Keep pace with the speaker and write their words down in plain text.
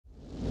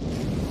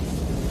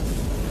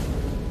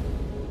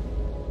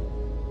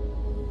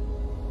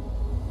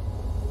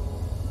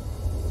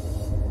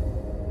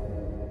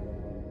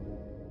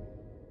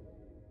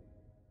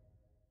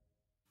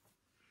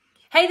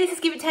Hey, this is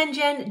giveitTEN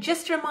Jen.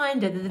 Just a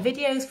reminder that the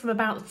videos from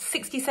about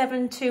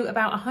 67 to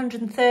about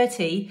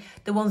 130,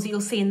 the ones that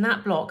you'll see in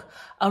that block,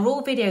 are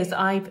all videos that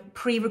I've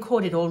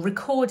pre-recorded or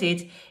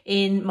recorded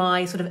in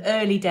my sort of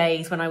early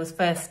days when I was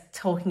first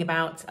talking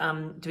about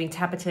doing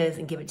tabatas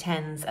and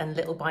giveitTENs and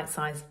little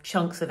bite-sized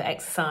chunks of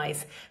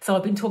exercise. So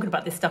I've been talking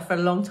about this stuff for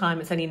a long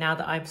time. It's only now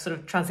that I've sort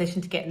of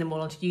transitioned to getting them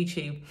all onto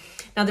YouTube.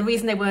 Now, the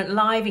reason they weren't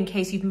live, in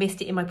case you've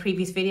missed it in my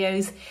previous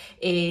videos,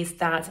 is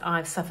that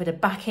I've suffered a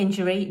back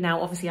injury. Now,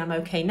 obviously I'm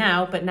okay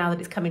now, but now that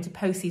it's coming to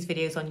post these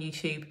videos on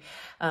YouTube,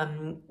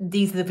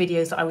 these are the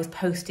videos that I was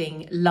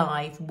posting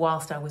live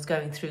whilst I was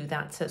going through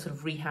that sort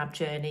of rehab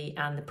journey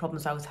and the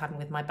problems I was having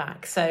with my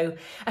back. So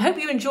I hope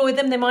you enjoyed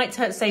them. They might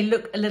say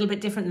look a little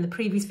bit different than the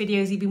previous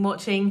videos you've been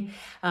watching,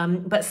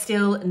 but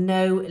still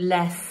no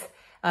less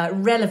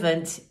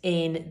relevant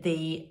in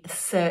the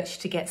search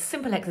to get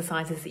simple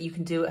exercises that you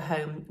can do at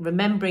home,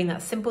 remembering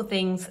that simple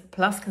things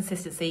plus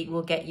consistency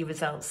will get you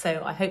results.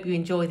 So I hope you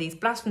enjoy these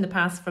blasts from the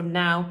past from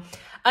now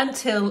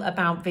until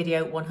about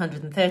video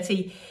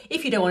 130.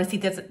 If you don't want to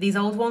see these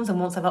old ones,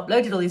 and once I've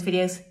uploaded all these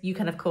videos, you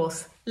can of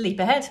course leap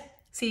ahead.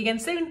 See you again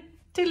soon.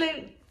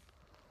 Toodaloo.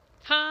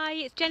 Hi,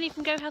 it's Jenny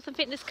from Go Health and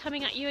Fitness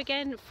coming at you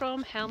again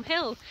from Helm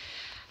Hill.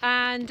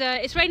 And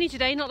it's raining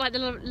today, not like the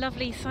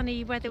lovely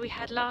sunny weather we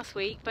had last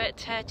week,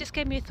 but just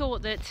gave me a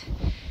thought that,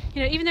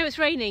 you know, even though it's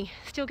raining,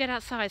 still get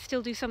outside,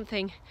 still do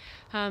something.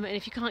 And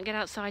if you can't get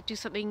outside, do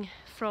something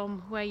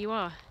from where you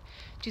are.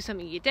 Do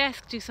something at your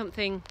desk, do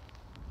something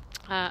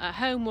at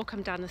home, walk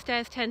up down the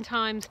stairs 10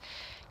 times,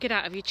 get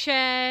out of your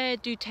chair,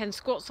 do 10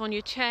 squats on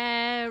your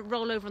chair,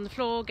 roll over on the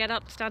floor, get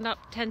up, stand up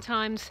 10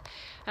 times,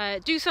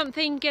 do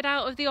something, get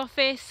out of the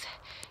office,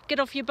 get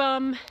off your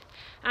bum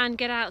and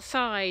get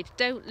outside.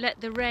 Don't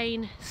let the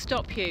rain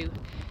stop you.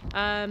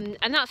 And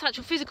that's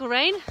actual physical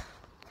rain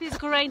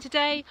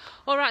today,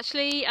 or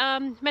actually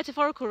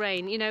metaphorical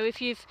rain. You know, if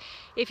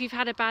you've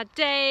had a bad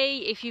day,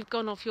 if you've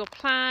gone off your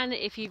plan,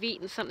 if you've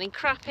eaten something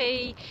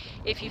crappy,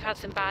 if you've had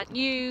some bad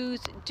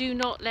news, do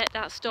not let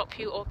that stop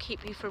you or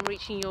keep you from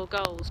reaching your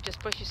goals.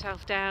 Just brush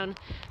yourself down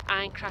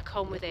and crack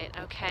on with it,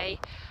 okay?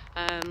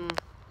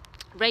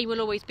 Rain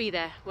will always be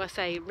there. Well, I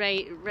say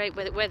rain,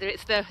 whether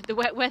it's the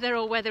wet weather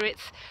or whether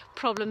it's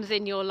problems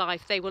in your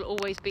life, they will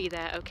always be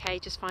there, okay?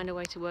 Just find a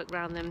way to work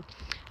around them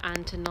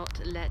and to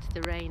not let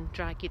the rain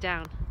drag you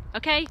down,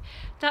 okay?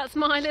 That's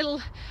my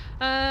little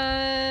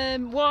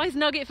wise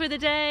nugget for the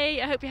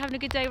day. I hope you're having a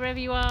good day wherever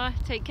you are.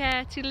 Take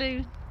care.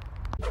 Toodaloo.